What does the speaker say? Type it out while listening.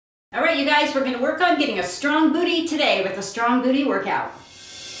All right, you guys, we're going to work on getting a strong booty today with a strong booty workout.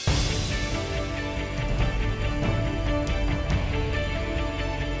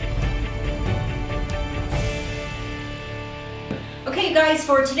 Okay, you guys,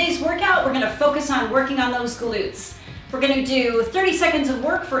 for today's workout, we're going to focus on working on those glutes. We're going to do 30 seconds of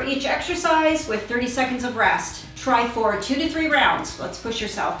work for each exercise with 30 seconds of rest. Try for 2 to 3 rounds. Let's push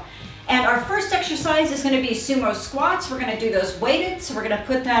yourself. And our first exercise is going to be Sumo Squats. We're going to do those weighted, so we're going to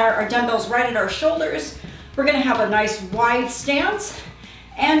put our dumbbells right at our shoulders. We're going to have a nice wide stance,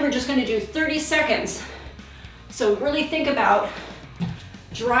 and we're just going to do 30 seconds. So really think about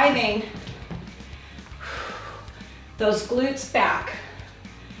driving those glutes back,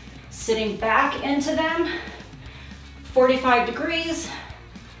 sitting back into them, 45 degrees,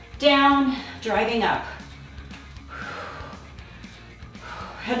 down, driving up.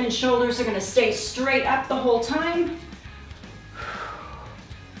 Head and shoulders are going to stay straight up the whole time.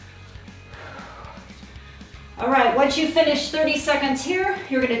 All right, once you finish 30 seconds here,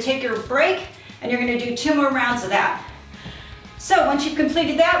 you're going to take your break and you're going to do 2 more rounds of that. So once you've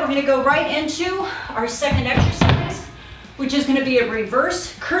completed that, we're going to go right into our second exercise, which is going to be a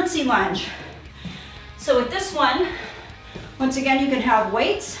reverse curtsy lunge. So with this one, once again, you can have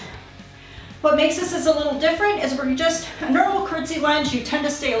weights. What makes this is a little different is we're just, a normal curtsy lunge, you tend to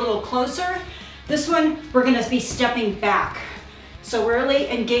stay a little closer. This one, we're gonna be stepping back. So we're really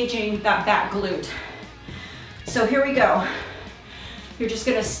engaging that back glute. So here we go. You're just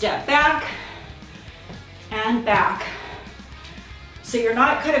gonna step back and back. So you're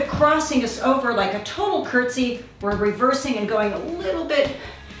not kind of crossing us over like a total curtsy, we're reversing and going a little bit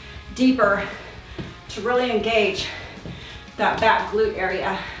deeper to really engage that back glute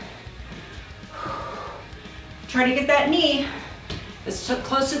area. Try to get that knee as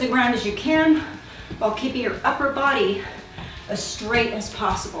close to the ground as you can while keeping your upper body as straight as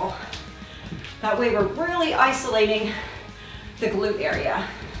possible. That way we're really isolating the glute area.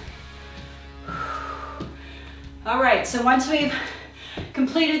 All right, so once we've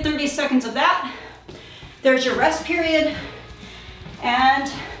completed 30 seconds of that, there's your rest period and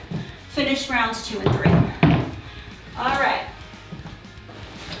finish rounds 2 and 3. All right.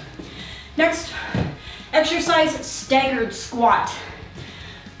 Next exercise, staggered squat.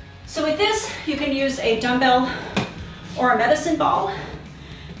 So with this, you can use a dumbbell or a medicine ball.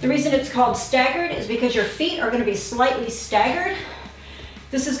 The reason it's called staggered is because your feet are going to be slightly staggered.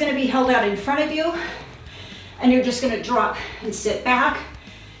 This is going to be held out in front of you, and you're just going to drop and sit back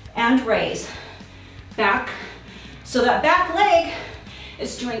and raise. Back. So that back leg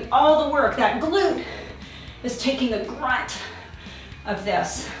is doing all the work. That glute is taking the grunt of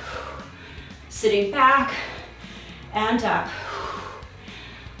this. Sitting back and up.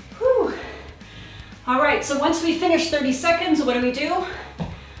 Whew. All right, so once we finish 30 seconds, what do?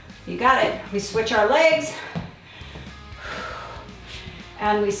 You got it. We switch our legs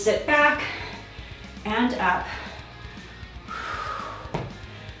and we sit back and up.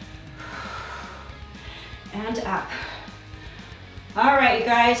 And up. All right, you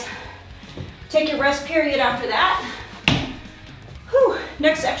guys, take your rest period after that. Whew.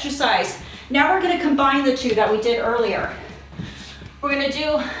 Next exercise. Now we're going to combine the two that we did earlier. We're going to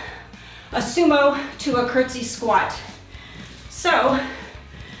do a sumo to a curtsy squat. So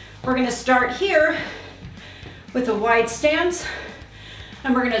we're going to start here with a wide stance,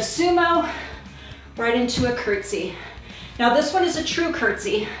 and we're going to sumo right into a curtsy. Now this one is a true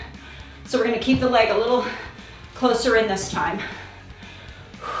curtsy, so we're going to keep the leg a little closer in this time.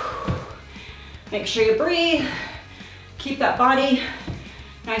 Make sure you breathe, keep that body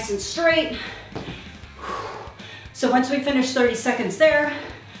nice and straight. So once we finish 30 seconds there,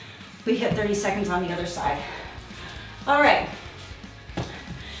 we hit 30 seconds on the other side. All right.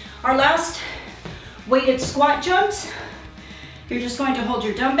 Our last weighted squat jumps. You're just going to hold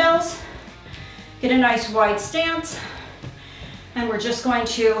your dumbbells, get a nice wide stance, and we're just going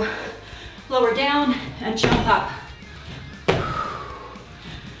to lower down and jump up.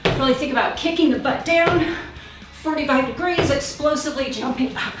 Really think about kicking the butt down, 45 degrees, explosively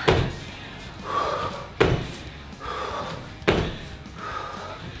jumping up.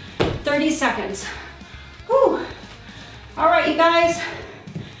 30 seconds. Whew. All right, you guys.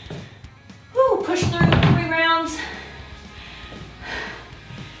 Whew, push through 3 rounds.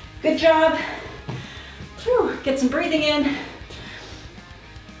 Good job. Whew, get some breathing in.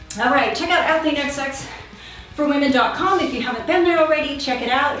 All right, check out Athlean-XX for women.com if you haven't been there already. Check it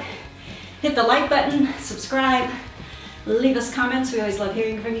out. Hit the like button, subscribe, leave us comments. We always love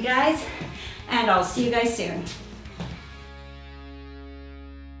hearing from you guys. And I'll see you guys soon.